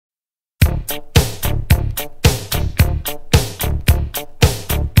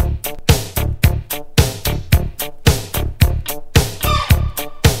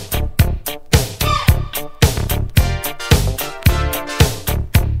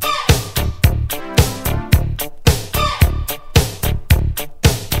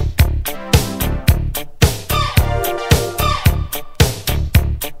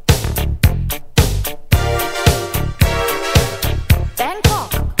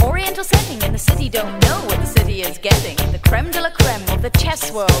Oriental setting in the city don't know what the city is getting. The creme de la creme of the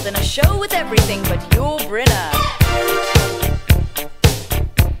chess world in a show with everything but your Brinner.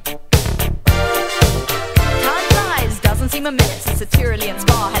 Time flies, doesn't seem a minute since the Tyrolean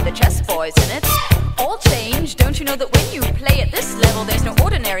Spa had the chess boys in it. All change, don't you know that when you play at this level there's no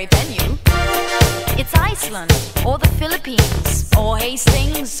ordinary venue? It's Iceland, or the Philippines, or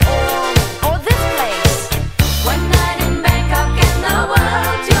Hastings, or this place. One night in Bangkok and the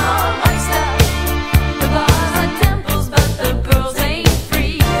world's your oyster. The bars are temples but the girls ain't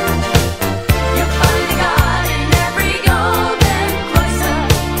free. You'll find a god in every golden cloister,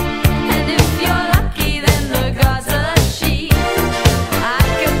 and if you're lucky then the god's a she. I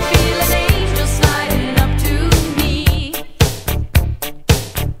can feel an angel sliding up to me.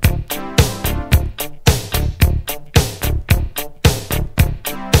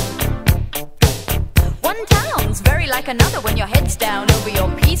 One town's very like another when your head's down over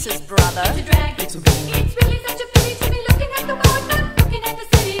your pieces, brother. It's really such a pity to be looking at the world, not looking at the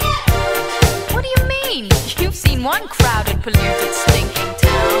city. What do you mean? You've seen one crowded, polluted, stinking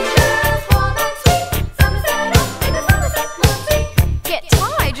town. Girls, warm and sweet, Somerset up in the Somerset Moonsea. Get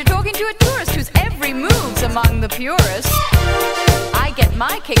tired, you're talking to a tourist whose every move's among the purest. I get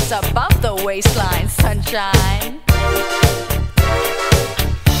my kicks above the waistline, sunshine.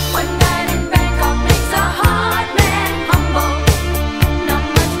 One night in Bangkok makes a hard man humble. Not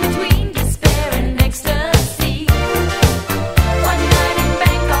much between despair and ecstasy. One night in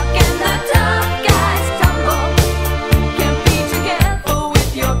Bangkok and the tough guys tumble. Can't be too careful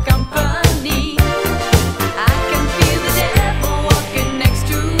with your company. I can feel the devil walking next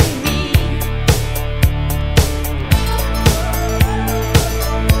to me.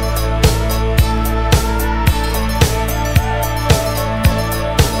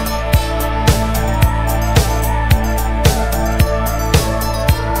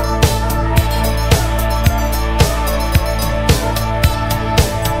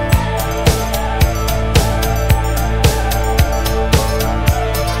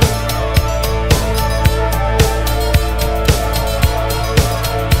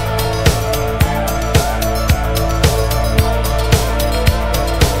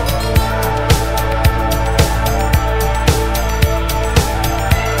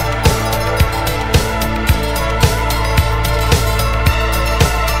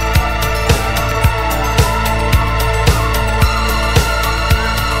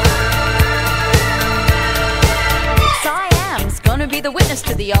 The witness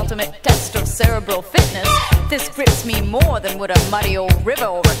to the ultimate test of cerebral fitness. This grips me more than would a muddy old river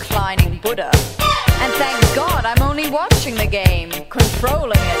or reclining Buddha. And thank God I'm only watching the game,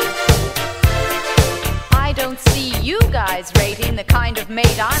 controlling it. I don't see you guys rating the kind of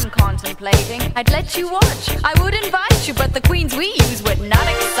mate I'm contemplating. I'd let you watch, I would invite you, but the queens we use would not